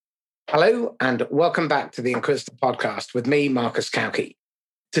Hello, and welcome back to the Inquisitor podcast with me, Marcus Cauchi.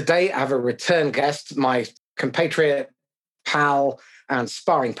 Today, I have a return guest, my compatriot, pal, and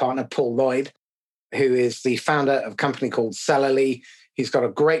sparring partner, Paul Lloyd, who is the founder of a company called Cellerly. He's got a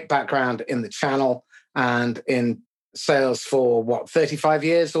great background in the channel and in sales for, 35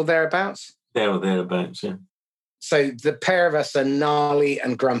 years or thereabouts? There or thereabouts, yeah. So the pair of us are gnarly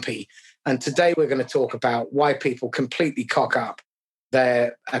and grumpy. And today we're going to talk about why people completely cock up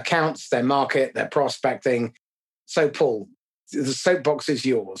their accounts, their market, their prospecting. So, Paul, the soapbox is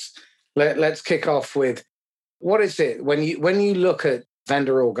yours. Let's kick off with, what is it when you look at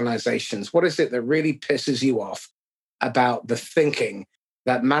vendor organizations, what is it that really pisses you off about the thinking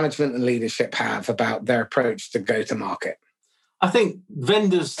that management and leadership have about their approach to go to market? I think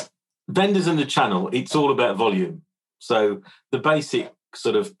vendors in the channel, it's all about volume. So the basic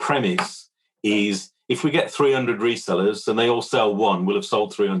sort of premise is, if we get 300 resellers and they all sell one, we'll have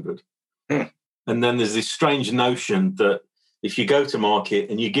sold 300. And then there's this strange notion that if you go to market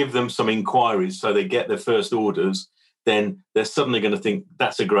and you give them some inquiries so they get their first orders, then they're suddenly going to think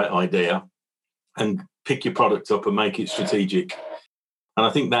that's a great idea and pick your product up and make it strategic. And I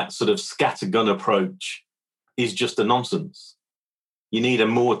think that sort of scattergun approach is just a nonsense. You need a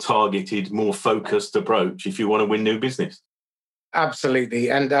more targeted, more focused approach if you want to win new business.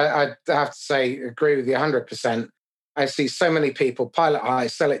 Absolutely. And I have to say, agree with you 100%. I see so many people pilot high,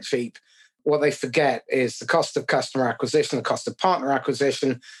 sell it cheap. What they forget is the cost of customer acquisition, the cost of partner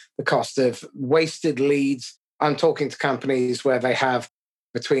acquisition, the cost of wasted leads. I'm talking to companies where they have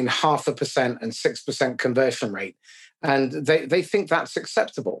between 0.5% and 6% conversion rate. And they think that's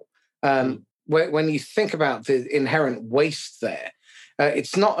acceptable. When you think about the inherent waste there,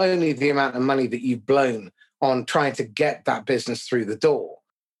 it's not only the amount of money that you've blown on trying to get that business through the door,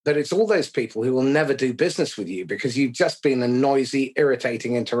 but it's all those people who will never do business with you because you've just been a noisy,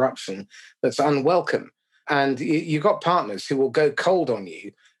 irritating interruption that's unwelcome. And you've got partners who will go cold on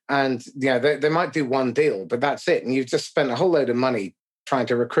you, and they might do one deal, but that's it. And you've just spent a whole load of money trying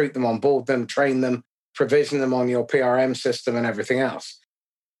to recruit them, onboard them, train them, provision them on your PRM system and everything else.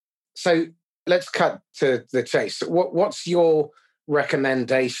 So let's cut to the chase. What's your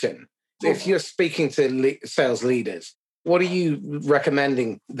recommendation? If you're speaking to sales leaders, what are you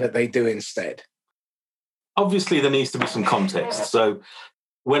recommending that they do instead? Obviously, there needs to be some context. So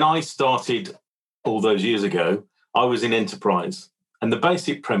when I started all those years ago, I was in enterprise. And the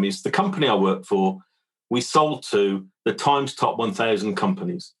basic premise, the company I worked for, we sold to the Times Top 1,000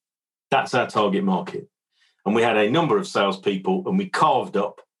 companies. That's our target market. And we had a number of salespeople, and we carved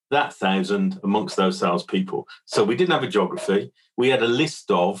up that 1,000 amongst those salespeople. So we didn't have a geography. We had a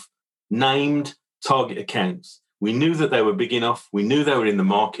list of named target accounts. We knew that they were big enough. We knew they were in the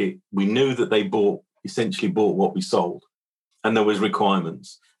market. We knew that they essentially bought what we sold. And there was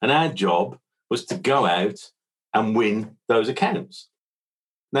requirements. And our job was to go out and win those accounts.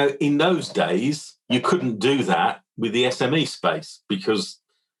 Now, in those days, you couldn't do that with the SME space because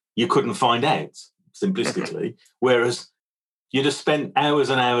you couldn't find out, simplistically. Whereas you'd have spent hours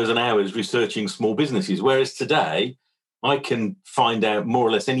and hours and hours researching small businesses. Whereas today, I can find out more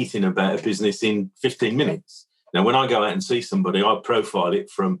or less anything about a business in 15 minutes. Now, when I go out and see somebody, I profile it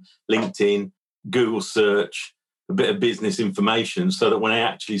from LinkedIn, Google search, a bit of business information, so that when I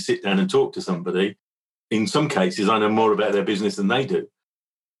actually sit down and talk to somebody, in some cases, I know more about their business than they do.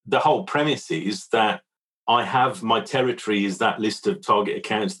 The whole premise is that I have my territory is that list of target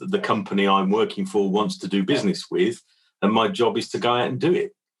accounts that the company I'm working for wants to do business with, and my job is to go out and do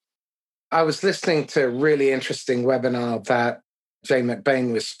it. I was listening to a really interesting webinar that Jay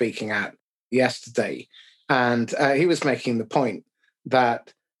McBain was speaking at yesterday, and he was making the point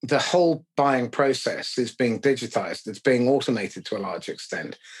that the whole buying process is being digitized. It's being automated to a large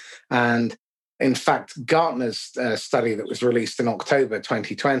extent. And in fact, Gartner's study that was released in October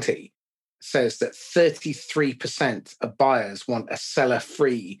 2020 says that 33% of buyers want a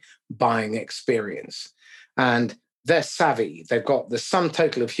seller-free buying experience. And they're savvy. They've got the sum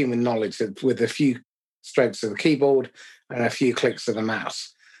total of human knowledge with a few strokes of the keyboard and a few clicks of the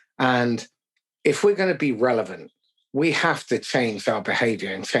mouse. And if we're going to be relevant, we have to change our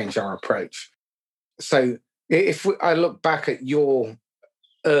behavior and change our approach. So I look back at your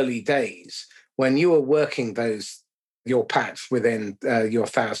early days when you were working your patch within your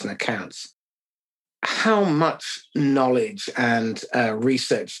 1,000 accounts, how much knowledge and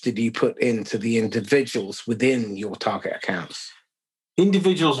research did you put into the individuals within your target accounts?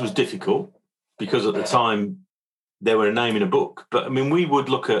 Individuals was difficult because at the time they were a name in a book. But I mean, we would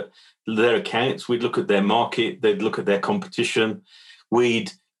look at their accounts, we'd look at their market, they'd look at their competition. There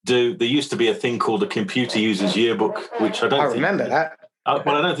used to be a thing called a computer users yearbook, which I remember that. Well,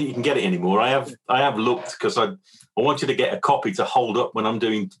 I don't think you can get it anymore. I have looked because I wanted to get a copy to hold up when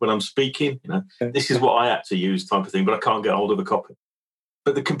I'm speaking. This is what I had to use, type of thing, but I can't get hold of a copy.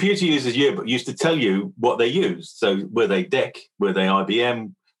 But the Computer Users Yearbook used to tell you what they used. So were they DEC, were they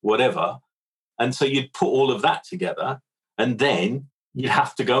IBM, whatever. And so you'd put all of that together and then you'd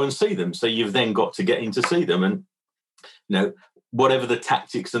have to go and see them. So you've then got to get in to see them. And, whatever the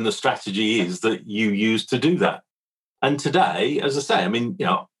tactics and the strategy is that you use to do that. And today, as I say,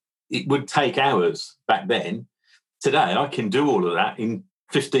 it would take hours back then. Today, I can do all of that in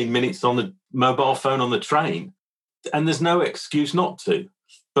 15 minutes on the mobile phone on the train. And there's no excuse not to.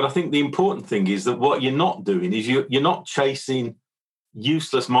 But I think the important thing is that what you're not doing is you're not chasing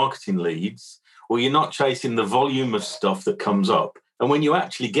useless marketing leads, or you're not chasing the volume of stuff that comes up. And when you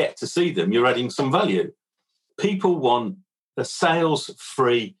actually get to see them, you're adding some value. People want a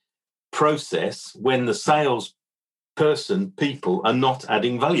sales-free process when the people are not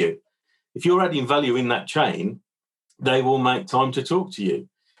adding value. If you're adding value in that chain, they will make time to talk to you.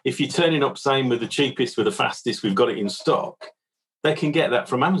 If you're turning up saying we're the cheapest, we're the fastest, we've got it in stock, they can get that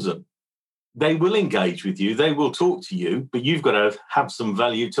from Amazon. They will engage with you, they will talk to you, but you've got to have some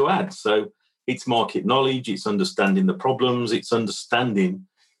value to add. So it's market knowledge, it's understanding the problems, it's understanding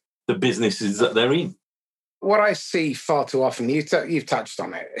the businesses that they're in. What I see far too often, you've touched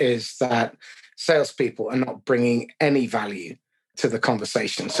on it, is that salespeople are not bringing any value to the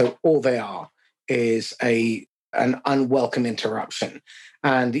conversation. So all they are is an unwelcome interruption.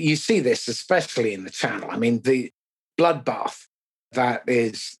 And you see this especially in the channel. The bloodbath that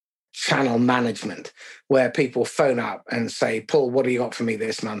is channel management, where people phone up and say, Paul, what do you got for me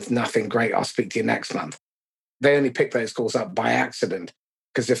this month? Nothing. Great. I'll speak to you next month. They only pick those calls up by accident,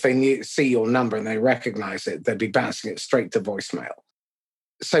 because if they see your number and they recognize it, they'd be bouncing it straight to voicemail.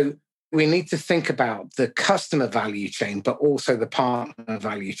 So we need to think about the customer value chain, but also the partner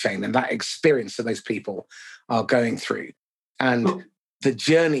value chain and that experience that those people are going through and the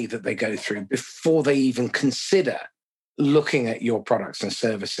journey that they go through before they even consider looking at your products and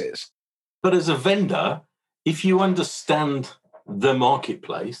services. But as a vendor, if you understand the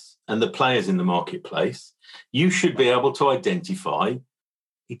marketplace and the players in the marketplace, you should be able to identify,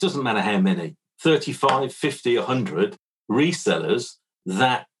 it doesn't matter how many, 35, 50, 100 resellers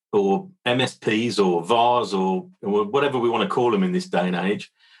that, or MSPs or VARs or whatever we want to call them in this day and age,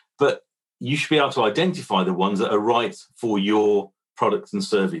 but you should be able to identify the ones that are right for your product and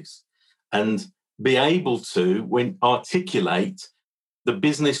service and be able to articulate the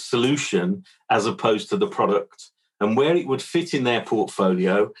business solution as opposed to the product and where it would fit in their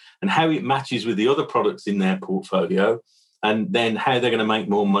portfolio and how it matches with the other products in their portfolio, and then how they're going to make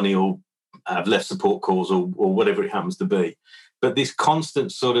more money or have less support calls or whatever it happens to be. But this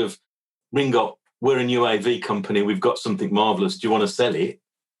constant sort of ring up, we're a new AV company, we've got something marvellous, do you want to sell it,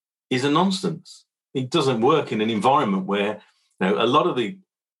 is a nonsense. It doesn't work in an environment where a lot of the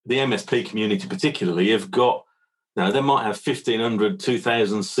MSP community particularly have got, they might have 1,500,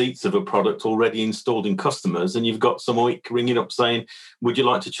 2,000 seats of a product already installed in customers, and you've got some oik ringing up saying, would you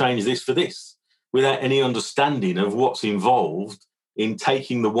like to change this for this? Without any understanding of what's involved in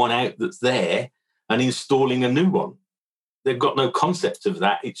taking the one out that's there and installing a new one. They've got no concept of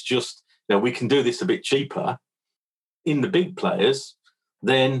that. It's just, we can do this a bit cheaper. In the big players,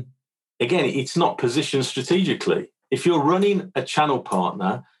 then, again, it's not positioned strategically. If you're running a channel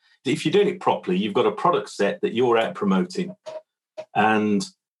partner, if you're doing it properly, you've got a product set that you're out promoting and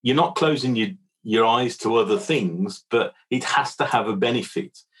you're not closing your eyes to other things, but it has to have a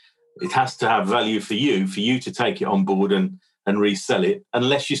benefit. It has to have value for you to take it on board and resell it,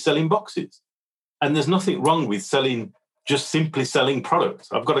 unless you're selling boxes. And there's nothing wrong with just simply selling products.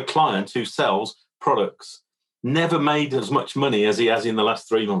 I've got a client who sells products, never made as much money as he has in the last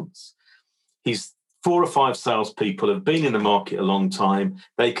 3 months. He's 4 or 5 salespeople, have been in the market a long time.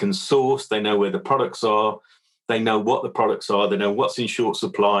 They can source, they know where the products are, they know what the products are, they know what's in short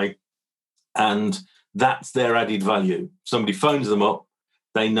supply, and that's their added value. Somebody phones them up,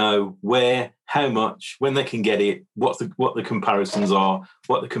 they know where, how much, when they can get it, what the comparisons are,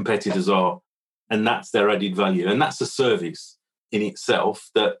 what the competitors are, and that's their added value. And that's a service in itself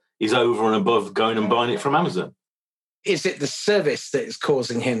that is over and above going and buying it from Amazon. Is it the service that is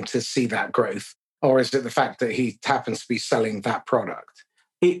causing him to see that growth? Or is it the fact that he happens to be selling that product?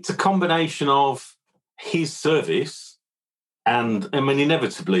 It's a combination of his service and,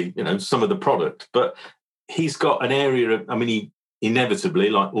 inevitably, some of the product. But he's got an area of, he inevitably,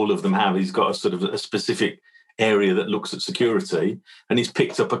 like all of them have, he's got a sort of a specific area that looks at security, and he's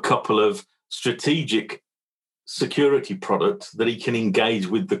picked up a couple of strategic security products that he can engage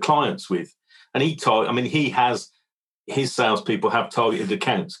with the clients with. And he has his salespeople have targeted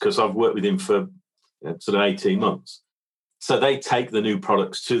accounts because I've worked with him for sort of 18 months. So they take the new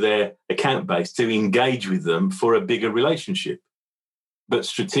products to their account base to engage with them for a bigger relationship. But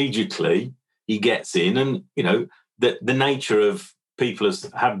strategically, he gets in and, the nature of people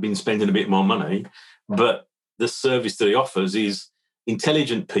have been spending a bit more money, but the service that he offers is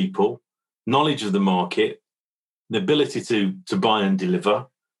intelligent people, knowledge of the market, the ability to buy and deliver.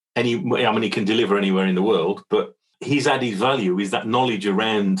 He can deliver anywhere in the world, but his added value is that knowledge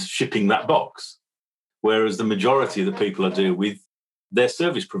around shipping that box. Whereas the majority of the people I deal with, they're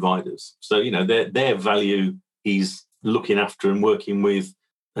service providers. So, their value is looking after and working with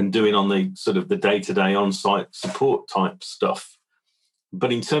and doing on the sort of the day-to-day on-site support type stuff.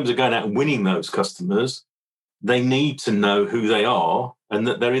 But in terms of going out and winning those customers, they need to know who they are and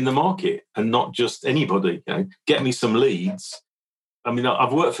that they're in the market and not just anybody. Get me some leads. I mean,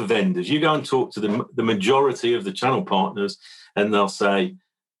 I've worked for vendors. You go and talk to the majority of the channel partners and they'll say,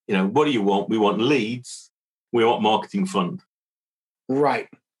 what do you want? We want leads. We want marketing fund. Right.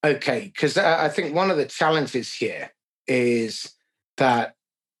 Okay. Because I think one of the challenges here is that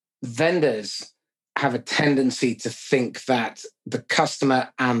vendors have a tendency to think that the customer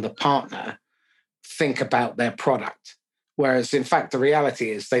and the partner think about their product. Whereas, in fact, the reality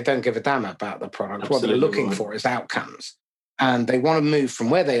is they don't give a damn about the product. Absolutely. What they're looking for is outcomes. And they want to move from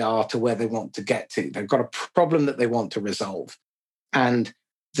where they are to where they want to get to. They've got a problem that they want to resolve. And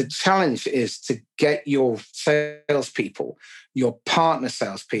the challenge is to get your salespeople, your partner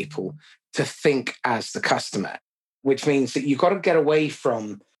salespeople, to think as the customer, which means that you've got to get away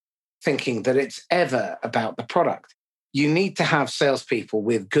from thinking that it's ever about the product. You need to have salespeople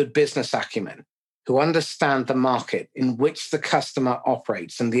with good business acumen who understand the market in which the customer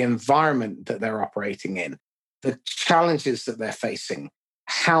operates and the environment that they're operating in, the challenges that they're facing,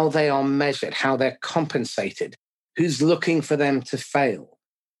 how they are measured, how they're compensated, who's looking for them to fail.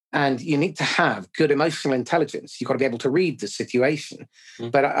 And you need to have good emotional intelligence. You've got to be able to read the situation.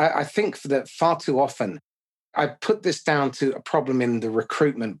 But I think that far too often, I put this down to a problem in the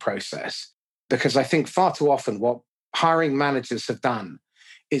recruitment process, because I think far too often what hiring managers have done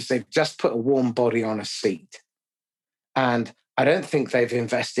is they've just put a warm body on a seat. And I don't think they've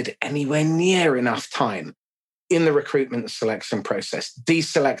invested anywhere near enough time in the recruitment selection process,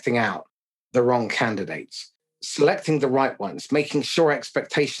 deselecting out the wrong candidates, selecting the right ones, making sure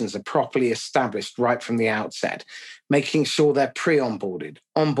expectations are properly established right from the outset, making sure they're pre-onboarded,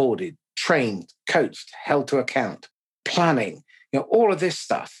 onboarded, trained, coached, held to account, planning, all of this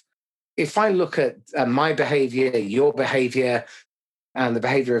stuff. If I look at my behavior, your behavior, and the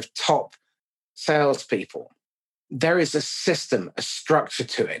behavior of top salespeople, there is a system, a structure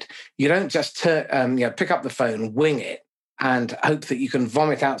to it. You don't just pick up the phone, wing it, and hope that you can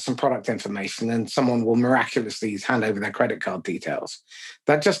vomit out some product information and someone will miraculously hand over their credit card details.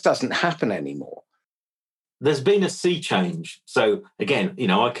 That just doesn't happen anymore. There's been a sea change. So again,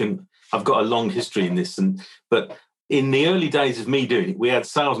 I've got a long history in this, but in the early days of me doing it, we had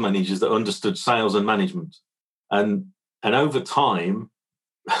sales managers that understood sales and management. And over time,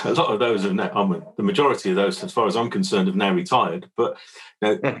 a lot of those have now, the majority of those, as far as I'm concerned, have now retired. But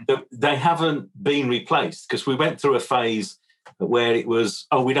they haven't been replaced, because we went through a phase where it was,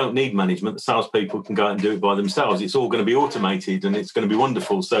 we don't need management. The salespeople can go out and do it by themselves. It's all going to be automated and it's going to be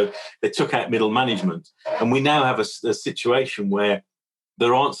wonderful. So they took out middle management. And we now have a situation where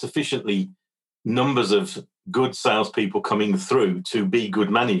there aren't sufficiently numbers of good salespeople coming through to be good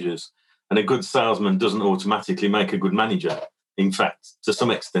managers. And a good salesman doesn't automatically make a good manager. In fact, to some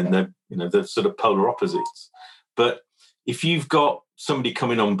extent, they're sort of polar opposites. But if you've got somebody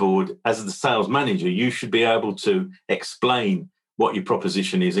coming on board as the sales manager, you should be able to explain what your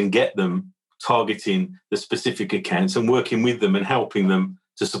proposition is and get them targeting the specific accounts and working with them and helping them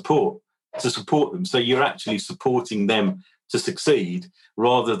to support them. So you're actually supporting them to succeed,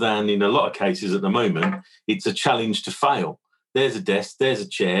 rather than, in a lot of cases at the moment, it's a challenge to fail. There's a desk, there's a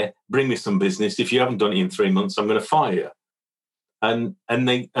chair, bring me some business. If you haven't done it in 3 months, I'm going to fire you. And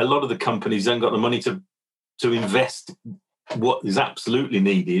a lot of the companies haven't got the money to invest what is absolutely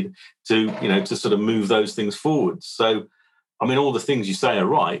needed to sort of move those things forward. So, all the things you say are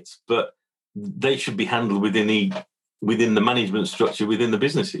right, but they should be handled within the management structure, within the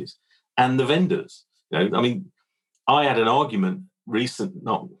businesses and the vendors. I had an argument I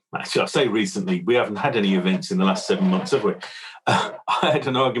say recently, we haven't had any events in the last 7 months, have we? I had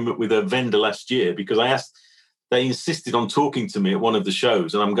an argument with a vendor last year because they insisted on talking to me at one of the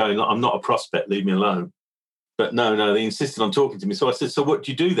shows, and I'm going, I'm not a prospect, leave me alone. But no, they insisted on talking to me. So I said, so what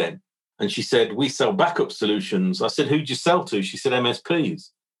do you do then? And she said, we sell backup solutions. I said, who do you sell to? She said,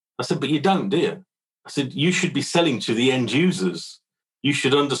 MSPs. I said, but you don't, do you? I said, you should be selling to the end users. You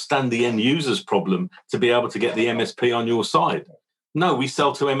should understand the end user's problem to be able to get the MSP on your side. No, we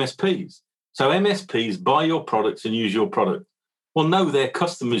sell to MSPs. So MSPs buy your products and use your product. Well, no, their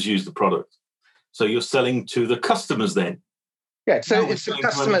customers use the product. So you're selling to the customers then. Yeah, so it's the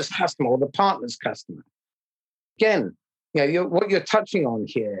customer's customer or the partner's customer. Again, what you're touching on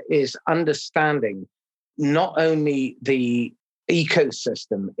here is understanding not only the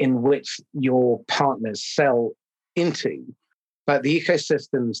ecosystem in which your partners sell into, but the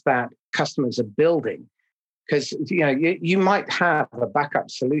ecosystems that customers are building. Because you might have a backup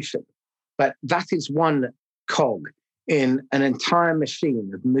solution, but that is one cog in an entire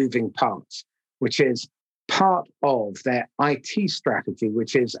machine of moving parts, which is part of their IT strategy,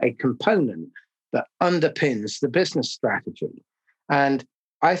 which is a component that underpins the business strategy. And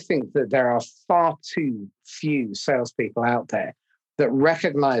I think that there are far too few salespeople out there that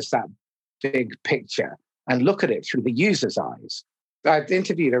recognize that big picture and look at it through the user's eyes. I've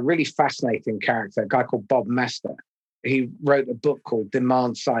interviewed a really fascinating character, a guy called Bob Mester. He wrote a book called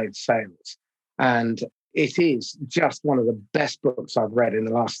Demand Side Sales. And it is just one of the best books I've read in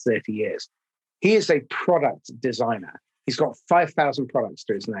the last 30 years. He is a product designer. He's got 5,000 products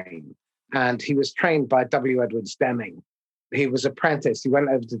to his name. And he was trained by W. Edwards Deming. He was apprenticed. He went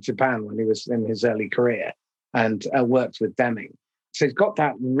over to Japan when he was in his early career and worked with Deming. So he's got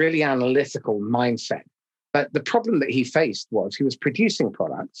that really analytical mindset. But the problem that he faced was he was producing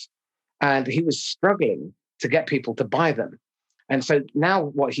products and he was struggling to get people to buy them. And so now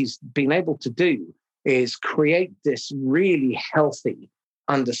what he's been able to do is create this really healthy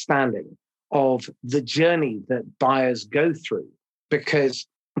understanding of the journey that buyers go through. Because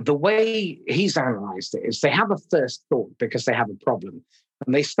the way he's analyzed it is they have a first thought because they have a problem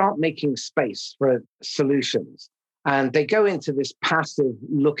and they start making space for solutions. And they go into this passive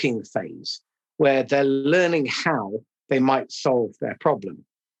looking phase where they're learning how they might solve their problem.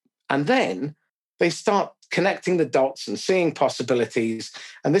 And then they start connecting the dots and seeing possibilities.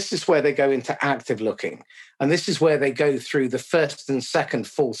 And this is where they go into active looking. And this is where they go through the first and second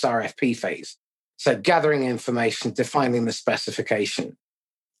false RFP phase. So gathering information, defining the specification.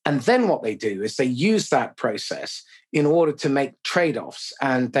 And then what they do is they use that process in order to make trade-offs.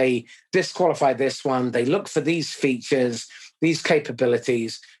 And they disqualify this one. They look for these features, these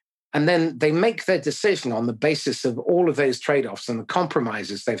capabilities. And then they make their decision on the basis of all of those trade-offs and the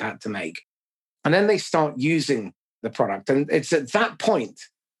compromises they've had to make. And then they start using the product. And it's at that point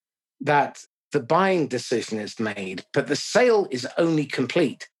that the buying decision is made, but the sale is only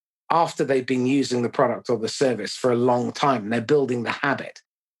complete after they've been using the product or the service for a long time. They're building the habit.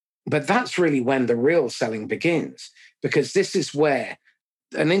 But that's really when the real selling begins, because this is where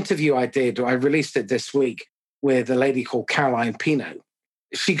an interview I released it this week with a lady called Caroline Pino.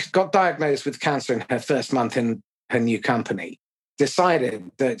 She got diagnosed with cancer in her first month in her new company, decided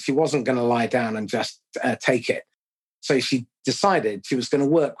that she wasn't going to lie down and just take it. So she decided she was going to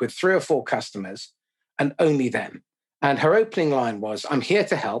work with 3 or 4 customers and only them. And her opening line was, I'm here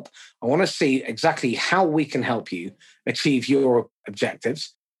to help. I want to see exactly how we can help you achieve your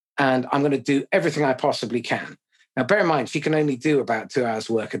objectives. And I'm going to do everything I possibly can. Now, bear in mind, she can only do about 2 hours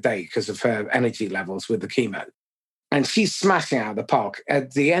work a day because of her energy levels with the chemo. And she's smashing out of the park.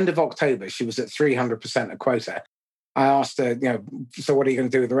 At the end of October, she was at 300% of quota. I asked her, so what are you going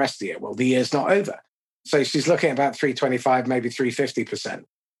to do with the rest of the year? Well, the year's not over. So she's looking at about 325, maybe 350%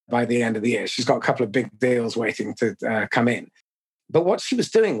 by the end of the year. She's got a couple of big deals waiting to come in. But what she was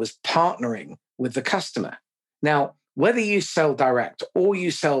doing was partnering with the customer. Now, whether you sell direct or you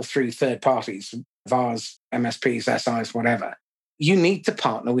sell through third parties, VARs, MSPs, SIs, whatever, you need to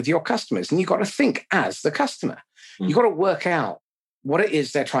partner with your customers. And you've got to think as the customer. You've got to work out what it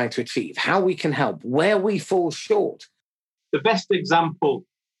is they're trying to achieve, how we can help, where we fall short. The best example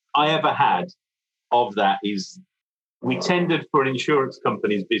I ever had of that is we tendered for an insurance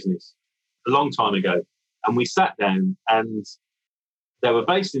company's business a long time ago. And we sat down and they were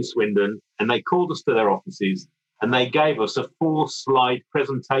based in Swindon and they called us to their offices and they gave us a 4-slide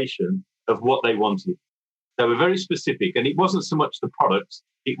presentation of what they wanted. They were very specific, and it wasn't so much the products,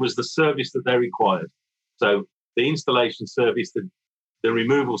 it was the service that they required. So the installation service, the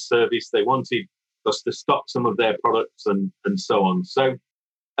removal service, they wanted us to stock some of their products and so on. So,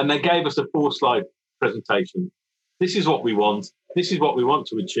 and they gave us a 4-slide presentation. This is what we want. This is what we want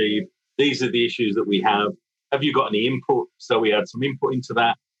to achieve. These are the issues that we have. Have you got any input? So we had some input into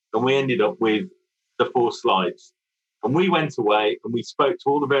that, and we ended up with the 4 slides. And we went away and we spoke to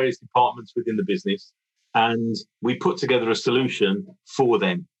all the various departments within the business, and we put together a solution for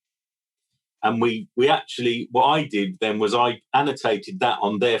them. And we actually, what I did then was I annotated that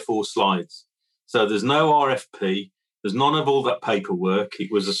on their 4 slides. So there's no RFP. There's none of all that paperwork. It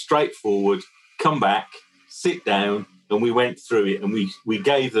was a straightforward, come back, sit down, and we went through it and we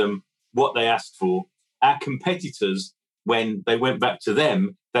gave them what they asked for. Our competitors, when they went back to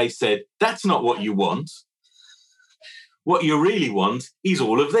them, they said, that's not what you want. What you really want is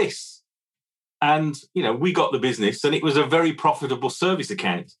all of this. And, we got the business, and it was a very profitable service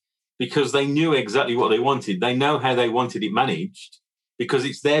account because they knew exactly what they wanted. They know how they wanted it managed because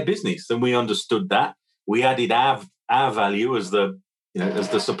it's their business, and we understood that. We added our value as the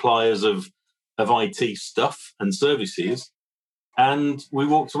suppliers of IT stuff and services, and we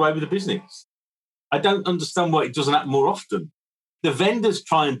walked away with the business. I don't understand why it doesn't happen more often. The vendors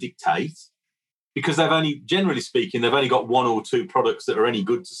try and dictate because generally speaking, they've only got one or two products that are any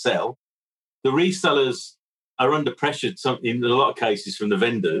good to sell. The resellers are under pressure in a lot of cases from the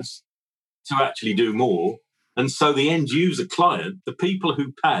vendors to actually do more. And so the end user client, the people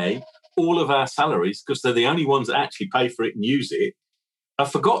who pay all of our salaries, because they're the only ones that actually pay for it and use it, are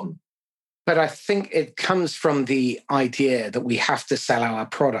forgotten. But I think it comes from the idea that we have to sell our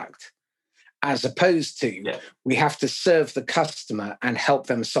product, as opposed to we have to serve the customer and help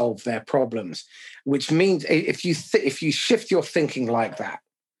them solve their problems, which means if you shift your thinking like that,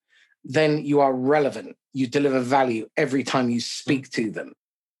 then you are relevant. You deliver value every time you speak to them.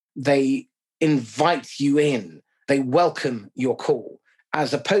 They invite you in. They welcome your call,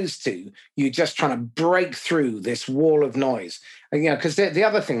 as opposed to you just trying to break through this wall of noise. And, because the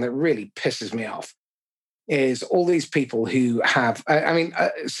other thing that really pisses me off is all these people who have,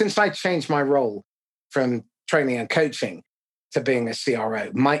 since I changed my role from training and coaching to being a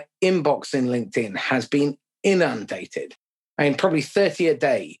CRO, my inbox in LinkedIn has been inundated. Probably 30 a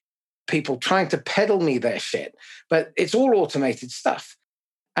day, people trying to peddle me their shit, but it's all automated stuff.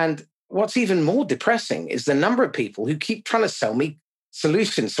 And what's even more depressing is the number of people who keep trying to sell me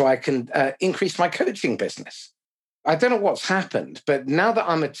solutions so I can increase my coaching business. I don't know what's happened, but now that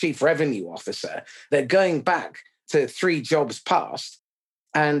I'm a chief revenue officer, they're going back to 3 jobs past,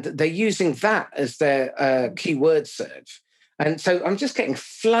 and they're using that as their keyword search. And so I'm just getting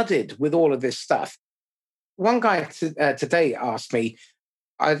flooded with all of this stuff. One guy today asked me,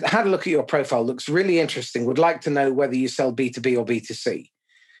 I've had a look at your profile, looks really interesting, would like to know whether you sell B2B or B2C.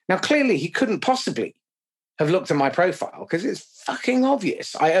 Now, clearly, he couldn't possibly have looked at my profile because it's fucking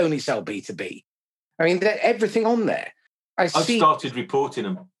obvious. I only sell B2B. Everything on there. I've started reporting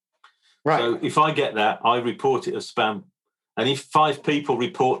them. Right. So if I get that, I report it as spam. And if 5 people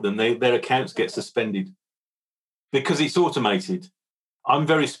report them, their accounts get suspended because it's automated. I'm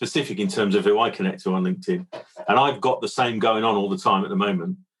very specific in terms of who I connect to on LinkedIn. And I've got the same going on all the time at the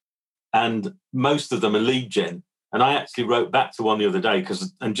moment. And most of them are lead gen. And I actually wrote back to one the other day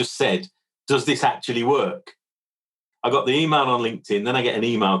and just said, does this actually work? I got the email on LinkedIn, then I get an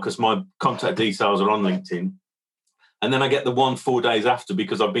email because my contact details are on LinkedIn. And then I get the one 4 days after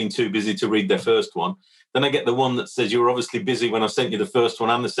because I've been too busy to read their first one. Then I get the one that says you were obviously busy when I sent you the first one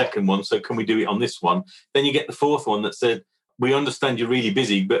and the second one, so can we do it on this one? Then you get the fourth one that said, we understand you're really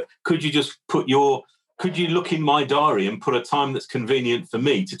busy, but could you look in my diary and put a time that's convenient for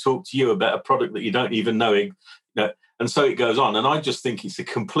me to talk to you about a product that you don't even know? And so it goes on. And I just think it's a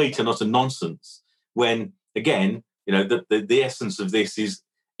complete and utter nonsense when, again, the essence of this is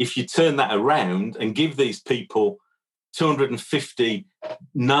if you turn that around and give these people 250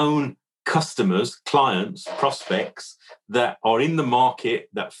 known customers, clients, prospects that are in the market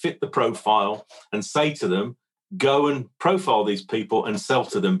that fit the profile and say to them, go and profile these people and sell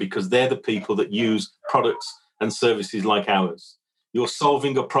to them because they're the people that use products and services like ours. You're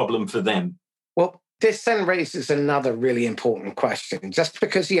solving a problem for them. Well, this then raises another really important question. Just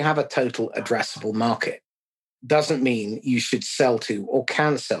because you have a total addressable market doesn't mean you should sell to or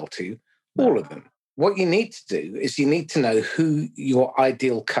can sell to all of them. What you need to do is you need to know who your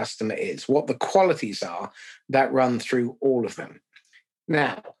ideal customer is, what the qualities are that run through all of them.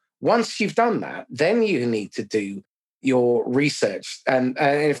 Now, once you've done that, then you need to do your research. And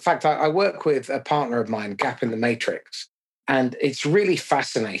in fact, I work with a partner of mine, Gap in the Matrix, and it's really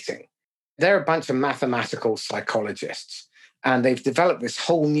fascinating. They're a bunch of mathematical psychologists, and they've developed this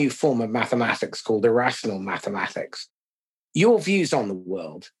whole new form of mathematics called irrational mathematics. Your views on the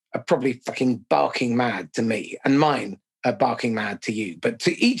world are probably fucking barking mad to me, and mine are barking mad to you. But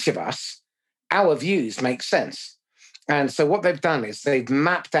to each of us, our views make sense. And so what they've done is they've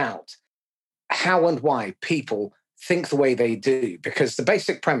mapped out how and why people think the way they do, because the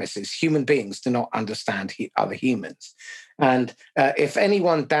basic premise is human beings do not understand other humans. And if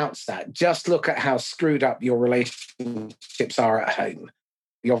anyone doubts that, just look at how screwed up your relationships are at home.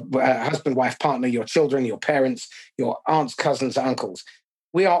 Your husband, wife, partner, your children, your parents, your aunts, cousins, uncles.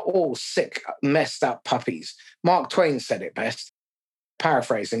 We are all sick, messed up puppies. Mark Twain said it best,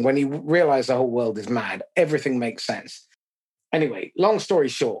 paraphrasing, when you realize the whole world is mad, everything makes sense. Anyway, long story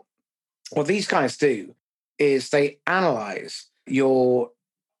short, what these guys do is they analyze your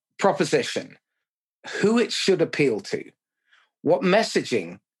proposition, who it should appeal to, what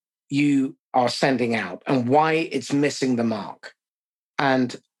messaging you are sending out, and why it's missing the mark,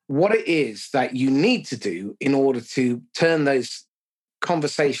 and what it is that you need to do in order to turn those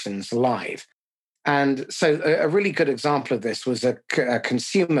conversations live. And so a really good example of this was a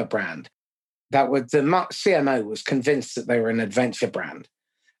consumer brand that the CMO was convinced that they were an adventure brand.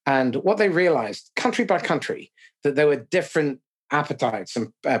 And what they realized, country by country, that there were different appetites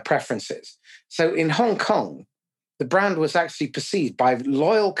and preferences. So in Hong Kong, the brand was actually perceived by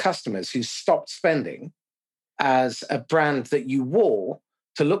loyal customers who stopped spending as a brand that you wore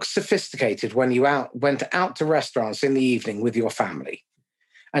to look sophisticated when you went out to restaurants in the evening with your family.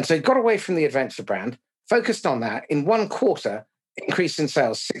 And so it got away from the adventure brand, focused on that. In 1 quarter, increase in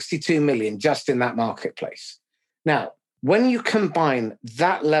sales, 62 million just in that marketplace. Now, when you combine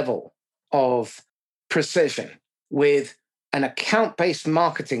that level of precision with an account-based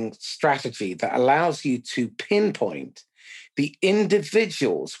marketing strategy that allows you to pinpoint the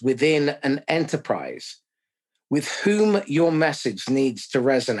individuals within an enterprise with whom your message needs to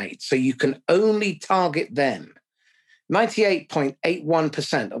resonate, so you can only target them.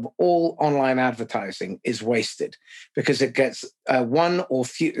 98.81% of all online advertising is wasted because it gets 1 or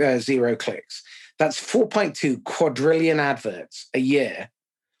 0 clicks. That's 4.2 quadrillion adverts a year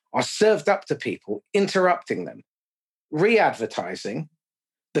are served up to people, interrupting them. Re-advertising,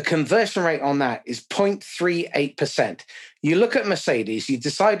 the conversion rate on that is 0.38%. You look at Mercedes, you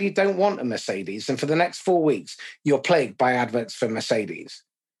decide you don't want a Mercedes, and for the next 4 weeks, you're plagued by adverts for Mercedes.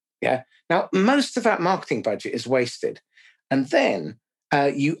 Yeah. Now, most of that marketing budget is wasted. And then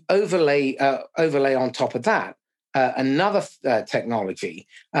you overlay on top of that another technology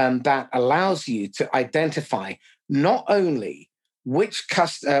that allows you to identify not only which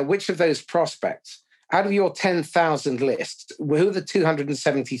of those prospects out of your 10,000 list, who are the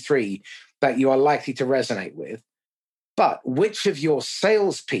 273 that you are likely to resonate with, but which of your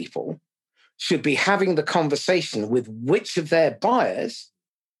salespeople should be having the conversation with which of their buyers,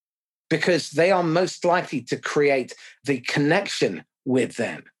 because they are most likely to create the connection with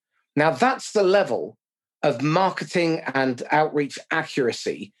them. Now, that's the level of marketing and outreach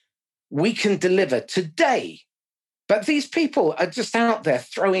accuracy we can deliver today. But these people are just out there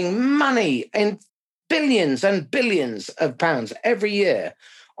throwing money in billions and billions of pounds every year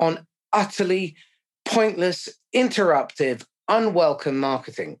on utterly pointless, interruptive, unwelcome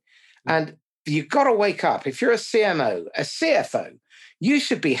marketing. And you've got to wake up. If you're a CMO, a CFO, you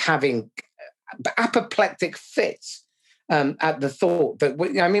should be having apoplectic fits at the thought that,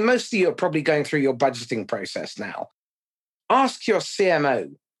 I mean, most of you are probably going through your budgeting process now. Ask your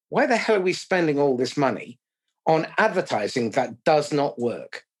CMO, why the hell are we spending all this money on advertising that does not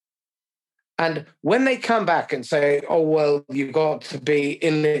work? And when they come back and say, oh, well, you've got to be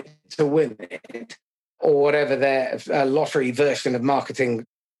in it to win it, or whatever their lottery version of marketing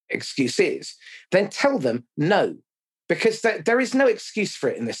excuse is, then tell them no. Because there is no excuse for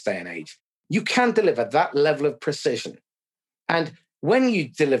it in this day and age. You can deliver that level of precision. And when you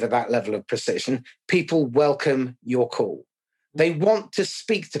deliver that level of precision, people welcome your call. They want to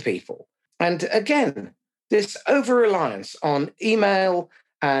speak to people. And again, this over-reliance on email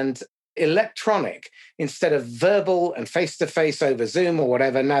and electronic instead of verbal and face-to-face over Zoom or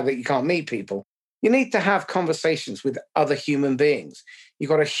whatever, now that you can't meet people, you need to have conversations with other human beings. You've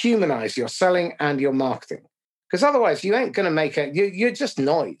got to humanize your selling and your marketing. Because otherwise, you ain't going to make it. You're just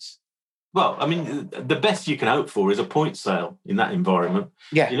noise. Well, I mean, the best you can hope for is a point sale in that environment.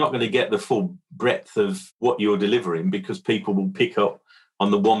 Yeah. You're not going to get the full breadth of what you're delivering because people will pick up on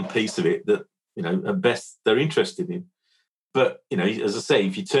the one piece of it that, at best they're interested in. But, as I say,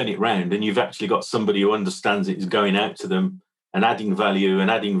 if you turn it round and you've actually got somebody who understands it, is going out to them and adding value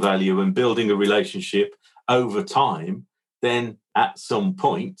and building a relationship over time, then at some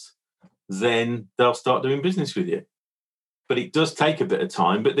point, then they'll start doing business with you. But it does take a bit of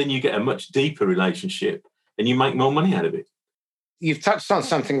time, but then you get a much deeper relationship and you make more money out of it. You've touched on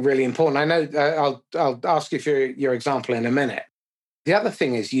something really important. I know I'll ask you for your example in a minute. The other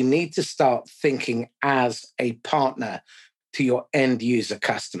thing is you need to start thinking as a partner to your end user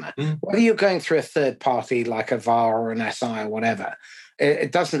customer. Whether you're going through a third party like a VAR or an SI or whatever,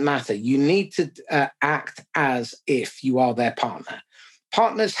 it doesn't matter. You need to act as if you are their partner.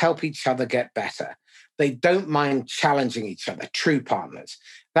 Partners help each other get better. They don't mind challenging each other, true partners.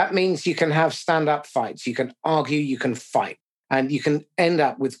 That means you can have stand-up fights. You can argue, you can fight. and you can end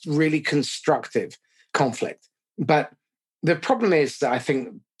up with really constructive conflict. But the problem is that I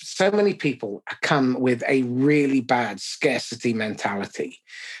think so many people come with a really bad scarcity mentality.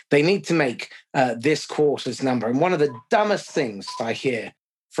 They need to make this quarter's number. And one of the dumbest things I hear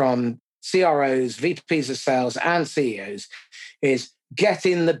from CROs, VPs of sales, and CEOs is get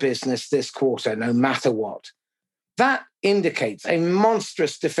in the business this quarter, no matter what. That indicates a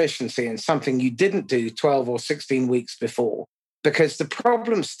monstrous deficiency in something you didn't do 12 or 16 weeks before, because the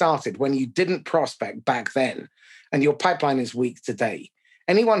problem started when you didn't prospect back then, and your pipeline is weak today.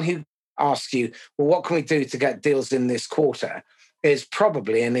 Anyone who asks you, well, what can we do to get deals in this quarter, is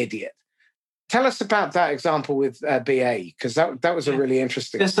probably an idiot. Tell us about that example with BA, because that was a really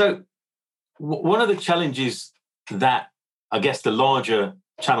interesting. Yeah, so one of the challenges that I guess the larger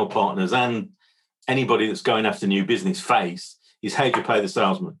channel partners and anybody that's going after new business face is how do you pay the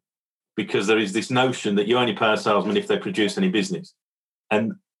salesman? Because there is this notion that you only pay a salesman if they produce any business.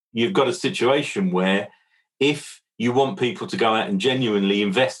 And you've got a situation where if you want people to go out and genuinely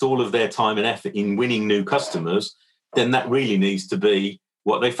invest all of their time and effort in winning new customers, then that really needs to be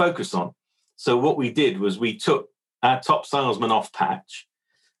what they focus on. So what we did was we took our top salesman off patch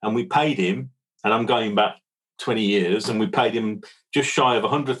and we paid him, and I'm going back 20 years, and we paid him just shy of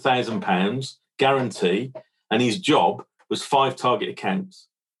 £100,000 guarantee, and his job was 5 target accounts.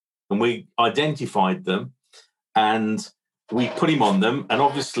 And we identified them and we put him on them. And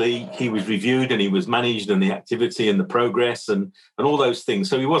obviously he was reviewed and he was managed, and the activity and the progress and all those things.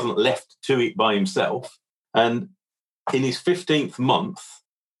 So he wasn't left to it by himself. And in his 15th month,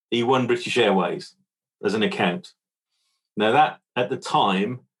 he won British Airways as an account. Now that at the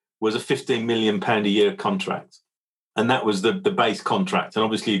time was a £15 million a year contract. And that was the base contract. And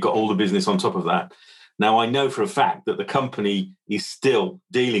obviously you've got all the business on top of that. Now, I know for a fact that the company is still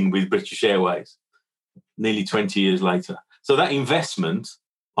dealing with British Airways nearly 20 years later. So that investment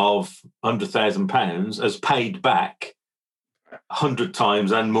of £100,000 has paid back 100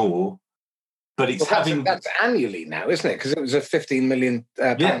 times and more. But it's that's annually now, isn't it? Because it was a £15 million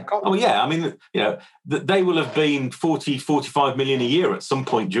yeah. contract. Oh, yeah. I mean, they will have been 40, 45 million a year at some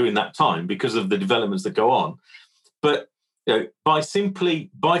point during that time because of the developments that go on. But by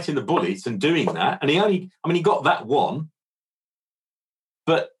simply biting the bullet and doing that, and he got that one,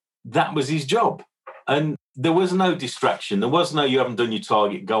 but that was his job. And there was no distraction. There was no, you haven't done your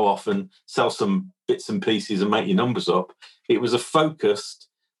target, go off and sell some bits and pieces and make your numbers up. It was a focused,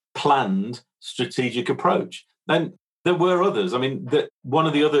 planned, strategic approach. And there were others. I mean, one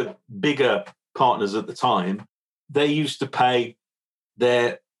of the other bigger partners at the time, they used to pay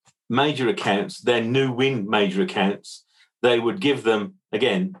their major accounts, their new win major accounts, they would give them,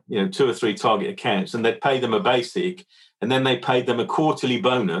 again, 2 or 3 target accounts, and they'd pay them a basic, and then they paid them a quarterly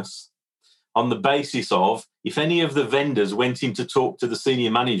bonus on the basis of if any of the vendors went in to talk to the senior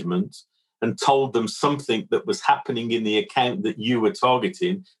management and told them something that was happening in the account that you were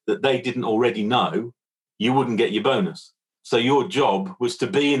targeting that they didn't already know, you wouldn't get your bonus. So your job was to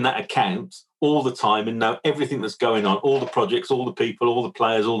be in that account all the time and know everything that's going on, all the projects, all the people, all the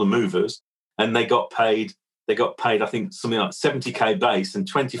players, all the movers, and they got paid, I think, something like 70k base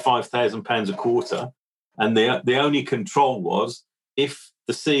and £25,000 a quarter. And the only control was if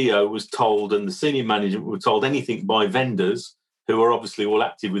the CEO was told and the senior management were told anything by vendors, who are obviously all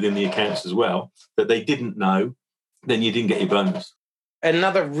active within the accounts as well, that they didn't know, then you didn't get your bonus.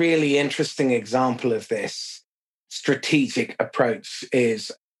 Another really interesting example of this strategic approach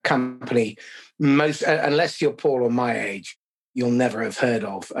is company, unless you're Paul or my age, you'll never have heard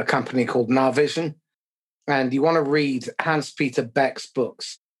of a company called Navision. And you want to read Hans-Peter Beck's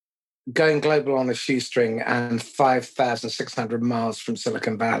books, Going Global on a Shoestring and 5,600 Miles from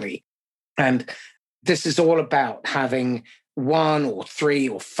Silicon Valley. And this is all about having 1 or 3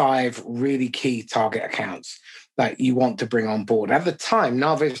 or 5 really key target accounts that you want to bring on board. At the time,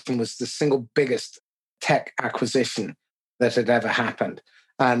 Navision was the single biggest tech acquisition that had ever happened.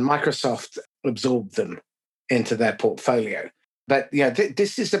 And Microsoft absorbed them into their portfolio. But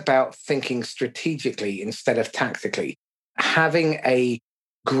this is about thinking strategically instead of tactically, having a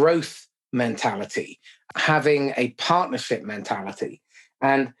growth mentality, having a partnership mentality.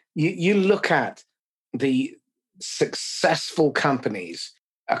 And you look at the successful companies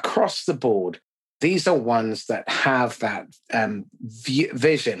across the board, these are ones that have that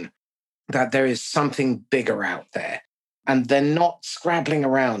vision that there is something bigger out there. And they're not scrabbling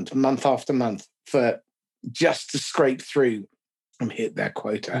around month after month for just to scrape through and hit their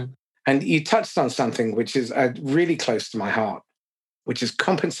quota. Mm. And you touched on something which is really close to my heart, which is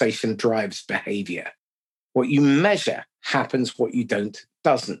compensation drives behavior. What you measure happens, what you don't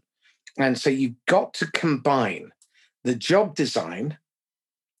doesn't. And so you've got to combine the job design,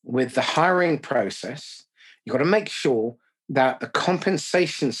 with the hiring process. You've got to make sure that the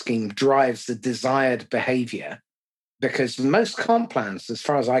compensation scheme drives the desired behavior, because most comp plans, as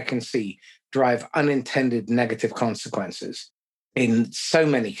far as I can see, drive unintended negative consequences in so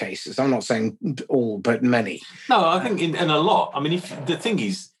many cases. I'm not saying all, but many. No, I think in a lot. I mean, if the thing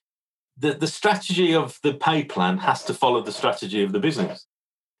is, the strategy of the pay plan has to follow the strategy of the business.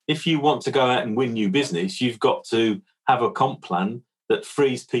 If you want to go out and win new business, you've got to have a comp plan that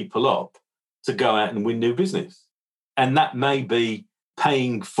frees people up to go out and win new business. And that may be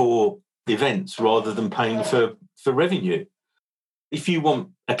paying for events rather than paying for revenue. If you want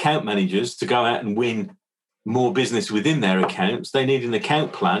account managers to go out and win more business within their accounts, they need an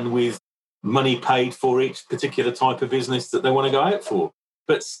account plan with money paid for each particular type of business that they want to go out for.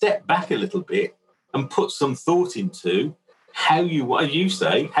 But step back a little bit and put some thought into how you, as you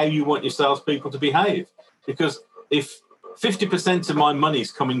say, how you want your salespeople to behave. Because if 50% of my money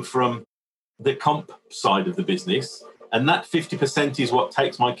is coming from the comp side of the business, and that 50% is what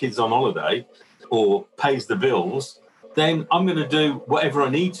takes my kids on holiday or pays the bills, then I'm going to do whatever I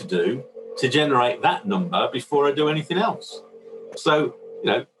need to do to generate that number before I do anything else. So,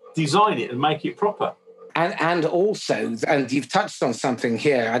 design it and make it proper. And also, and you've touched on something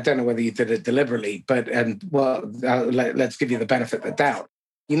here, I don't know whether you did it deliberately, but let's give you the benefit of the doubt.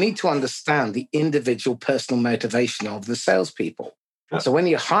 You need to understand the individual personal motivation of the salespeople. Yeah. So when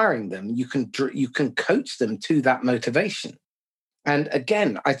you're hiring them, you can coach them to that motivation. And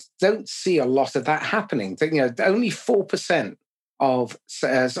again, I don't see a lot of that happening. Only 4% of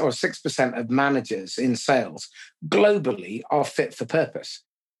sales or 6% of managers in sales globally are fit for purpose.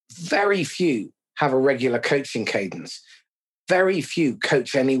 Very few have a regular coaching cadence. Very few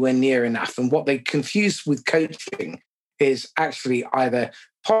coach anywhere near enough. And what they confuse with coaching is actually either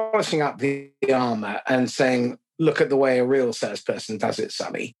polishing up the armor and saying, look at the way a real salesperson does it,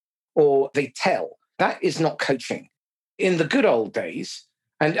 Sonny, or they tell. That is not coaching. In the good old days,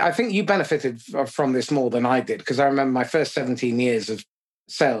 and I think you benefited from this more than I did, because I remember my first 17 years of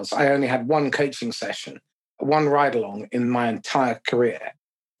sales, I only had one coaching session, one ride-along in my entire career.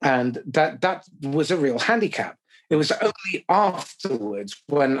 And that was a real handicap. It was only afterwards,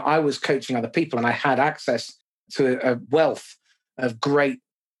 when I was coaching other people and I had access to a wealth of great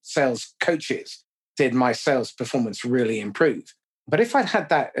sales coaches, did my sales performance really improve. But if I'd had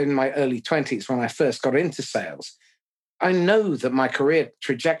that in my early 20s when I first got into sales, I know that my career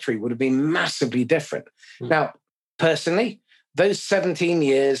trajectory would have been massively different. Now, personally, those 17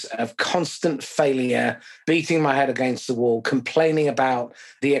 years of constant failure, beating my head against the wall, complaining about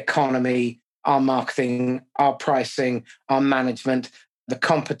the economy, our marketing, our pricing, our management, the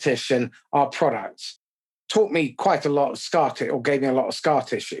competition, our products, taught me quite a lot of scar tissue, or gave me a lot of scar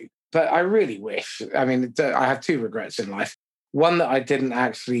tissue. But I really wish, I have two regrets in life. One, that I didn't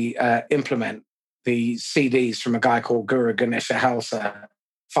actually implement the CDs from a guy called Guru Ganesha Halsa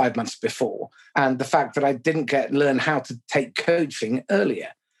 5 months before, and the fact that I didn't learn how to take coaching earlier.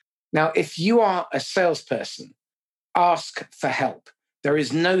 Now, if you are a salesperson, ask for help. There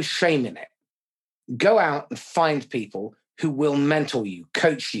is no shame in it. Go out and find people who will mentor you,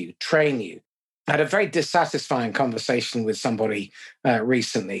 coach you, train you. I had a very dissatisfying conversation with somebody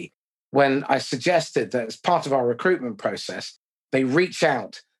recently when I suggested that as part of our recruitment process, they reach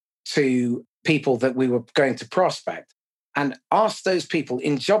out to people that we were going to prospect and ask those people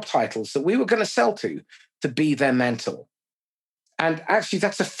in job titles that we were going to sell to be their mentor. And actually,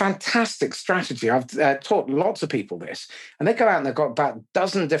 that's a fantastic strategy. I've taught lots of people this. And they go out and they've got about a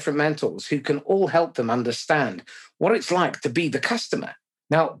dozen different mentors who can all help them understand what it's like to be the customer.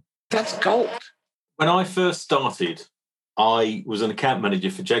 Now, that's gold. When I first started, I was an account manager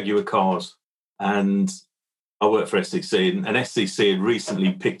for Jaguar Cars, and I worked for SCC, and SCC had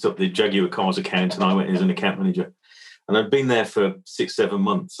recently picked up the Jaguar Cars account, and I went as an account manager. And I'd been there for 6-7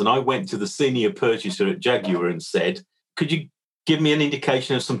 months, and I went to the senior purchaser at Jaguar and said, could you give me an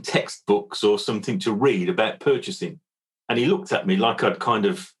indication of some textbooks or something to read about purchasing? And he looked at me like I'd kind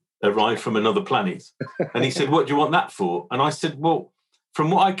of arrived from another planet. And he said, what do you want that for? And I said, well,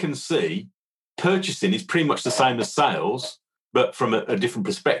 from what I can see, purchasing is pretty much the same as sales, but from a different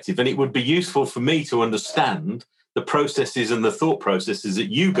perspective. And it would be useful for me to understand the processes and the thought processes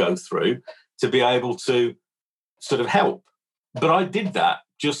that you go through to be able to sort of help. But I did that,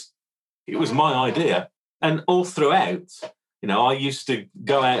 it was my idea. And all throughout, I used to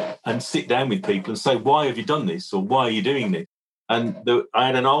go out and sit down with people and say, why have you done this? Or why are you doing this? And I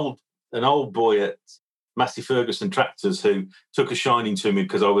had an old boy at Massey Ferguson Tractors who took a shining to me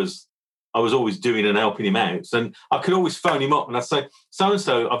because I was always doing and helping him out. And I could always phone him up and I'd say,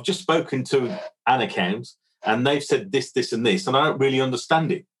 so-and-so, I've just spoken to an account and they've said this, this, and this, and I don't really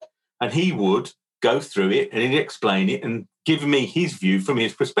understand it. And he would go through it and he'd explain it and give me his view from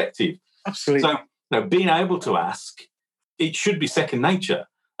his perspective. Absolutely. So, being able to ask, it should be second nature.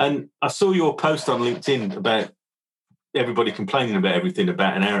 And I saw your post on LinkedIn about everybody complaining about everything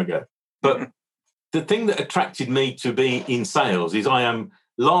about an hour ago. But the thing that attracted me to be in sales is I am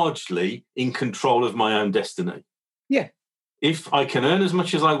largely in control of my own destiny. Yeah. If I can earn as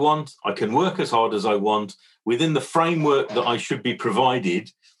much as I want, I can work as hard as I want within the framework that I should be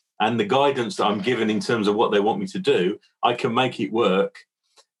provided and the guidance that I'm given in terms of what they want me to do, I can make it work.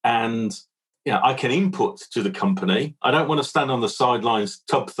 And I can input to the company. I don't want to stand on the sidelines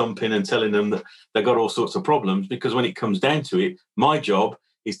tub thumping and telling them that they've got all sorts of problems, because when it comes down to it, my job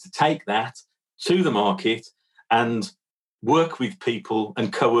is to take that to the market and work with people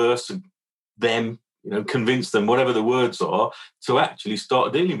and coerce them, convince them, whatever the words are, to actually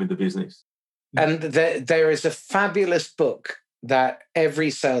start dealing with the business. And there is a fabulous book that every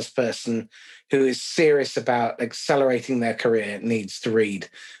salesperson who is serious about accelerating their career needs to read,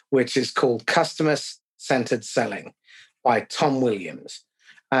 which is called Customer-Centered Selling by Tom Williams.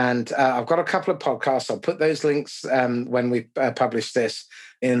 And I've got a couple of podcasts. I'll put those links when we publish this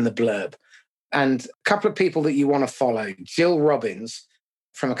in the blurb. And a couple of people that you want to follow. Jill Robbins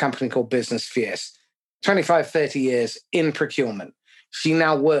from a company called Business Fierce, 25, 30 years in procurement. She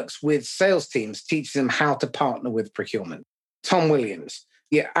now works with sales teams, teaching them how to partner with procurement. Tom Williams,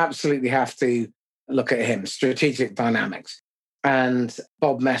 you absolutely have to look at him, Strategic Dynamics. And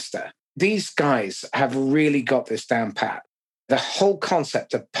Bob Mester. These guys have really got this down pat. The whole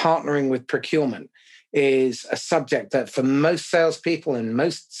concept of partnering with procurement is a subject that for most salespeople and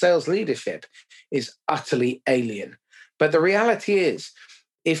most sales leadership is utterly alien. But the reality is,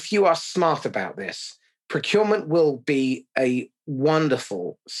 if you are smart about this, procurement will be a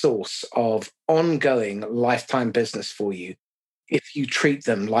wonderful source of ongoing lifetime business for you if you treat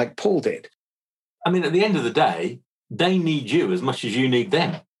them like Paul did. I mean, at the end of the day, they need you as much as you need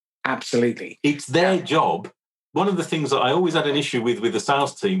them. Absolutely. It's their job. One of the things that I always had an issue with the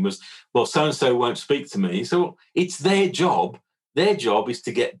sales team was, well, so-and-so won't speak to me. So it's their job. Their job is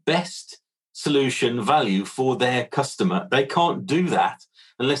to get best solution value for their customer. They can't do that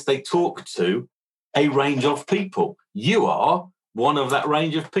unless they talk to a range of people. You are one of that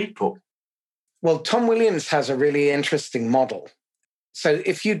range of people. Well, Tom Williams has a really interesting model. So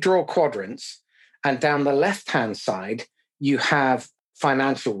if you draw quadrants, and down the left-hand side, you have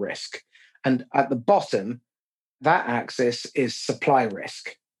financial risk. And at the bottom, that axis is supply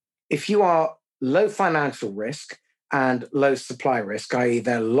risk. If you are low financial risk and low supply risk, i.e.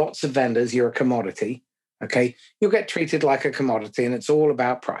 there are lots of vendors, you're a commodity, okay, you'll get treated like a commodity and it's all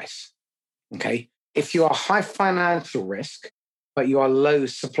about price, okay? If you are high financial risk, but you are low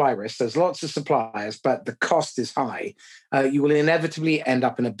supply risk, there's lots of suppliers, but the cost is high, you will inevitably end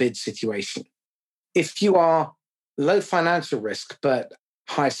up in a bid situation. If you are low financial risk, but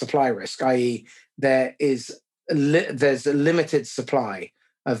high supply risk, i.e. there's a limited supply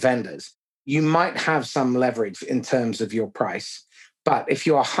of vendors, you might have some leverage in terms of your price. But if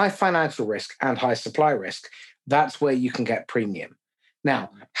you are high financial risk and high supply risk, that's where you can get premium.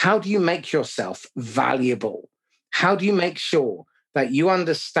 Now, how do you make yourself valuable? How do you make sure that you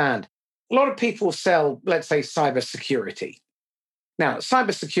understand? A lot of people sell, let's say, cybersecurity. Now,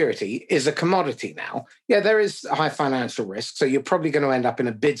 cybersecurity is a commodity now. Yeah, there is a high financial risk, so you're probably going to end up in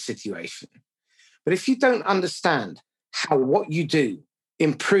a bid situation. But if you don't understand how what you do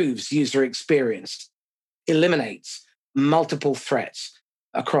improves user experience, eliminates multiple threats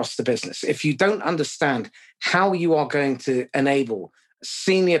across the business, if you don't understand how you are going to enable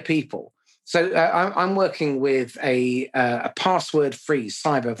senior people. So I'm working with a password-free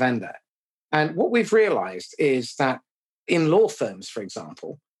cyber vendor. And what we've realized is that in law firms, for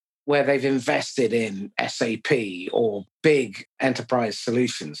example, where they've invested in SAP or big enterprise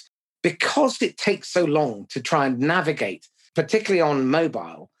solutions, because it takes so long to try and navigate, particularly on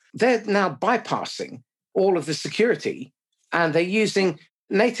mobile, they're now bypassing all of the security and they're using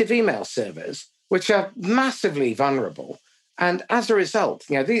native email servers, which are massively vulnerable. And as a result,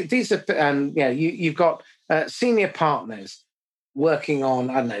 these are, you've got senior partners working on,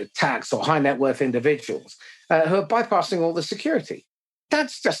 I don't know, tax or high net worth individuals who are bypassing all the security.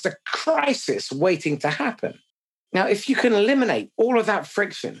 That's just a crisis waiting to happen. Now, if you can eliminate all of that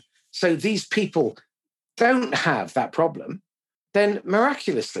friction so these people don't have that problem, then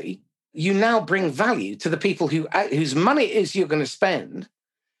miraculously, you now bring value to the people whose money it is you're going to spend,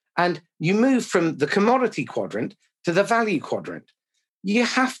 and you move from the commodity quadrant to the value quadrant. You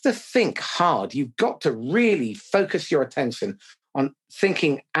have to think hard. You've got to really focus your attention on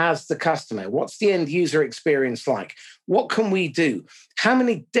thinking as the customer. What's the end user experience like? What can we do? How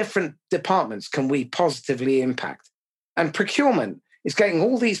many different departments can we positively impact? And procurement is getting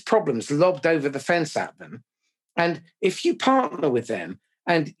all these problems lobbed over the fence at them. And if you partner with them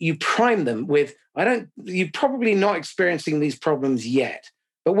and you prime them with, you're probably not experiencing these problems yet,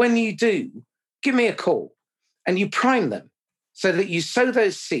 but when you do, give me a call, and you prime them so that you sow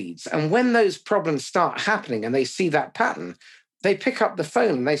those seeds. And when those problems start happening and they see that pattern, they pick up the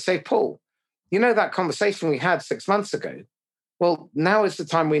phone and they say, Paul, you know that conversation we had 6 months ago? Well, now is the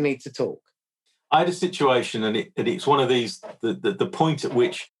time we need to talk. I had a situation, and it's one of these, the point at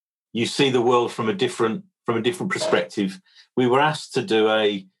which you see the world from a different perspective. We were asked to do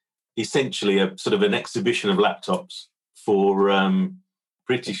essentially a sort of an exhibition of laptops for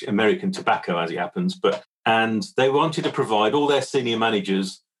British American Tobacco, as it happens, and they wanted to provide all their senior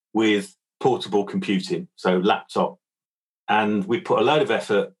managers with portable computing, so laptop. And we put a load of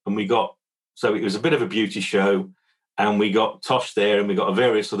effort, and so it was a bit of a beauty show, and we got Tosh there, and we got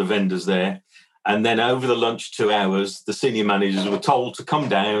various sort of vendors there. And then over the lunch 2 hours, the senior managers were told to come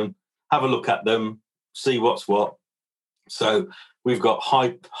down, have a look at them, see what's what. So we've got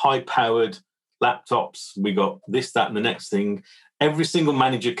high-powered laptops. We got this, that, and the next thing. Every single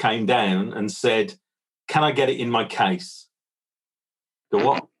manager came down and said, "Can I get it in my case?" The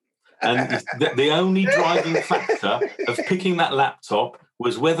what? And the only driving factor of picking that laptop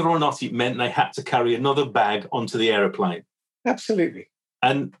was whether or not it meant they had to carry another bag onto the aeroplane. Absolutely.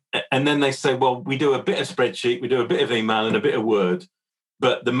 And then they say, well, we do a bit of spreadsheet, we do a bit of email and a bit of Word.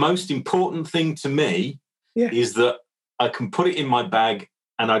 But the most important thing to me is that I can put it in my bag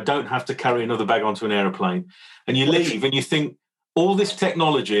and I don't have to carry another bag onto an aeroplane. And you leave and you think, all this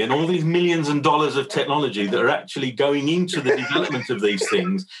technology and all these millions of dollars of technology that are actually going into the development of these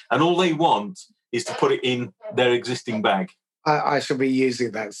things, and all they want is to put it in their existing bag. I shall be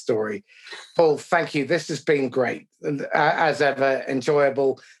using that story. Paul, thank you. This has been great. As ever,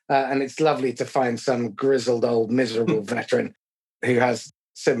 enjoyable. And it's lovely to find some grizzled old miserable veteran who has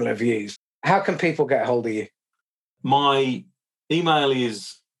similar views. How can people get hold of you? My email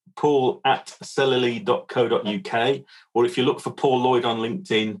is paul@cellularly.co.uk, or if you look for Paul Lloyd on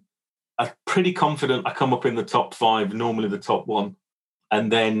LinkedIn, I'm pretty confident I come up in the top 5, normally the top 1.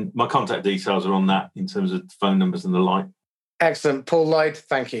 And then my contact details are on that in terms of phone numbers and the like. Excellent. Paul Lloyd,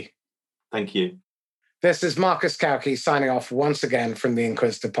 thank you. Thank you. This is Marcus Cauchi signing off once again from the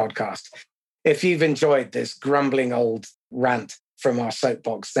Inquisitor podcast. If you've enjoyed this grumbling old rant from our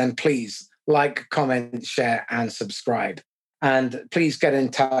soapbox, then please like, comment, share, and subscribe. And please get in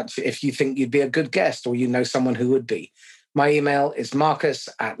touch if you think you'd be a good guest or you know someone who would be. My email is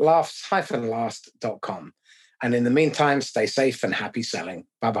marcus@laughs-last.com. And in the meantime, stay safe and happy selling.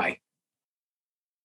 Bye-bye.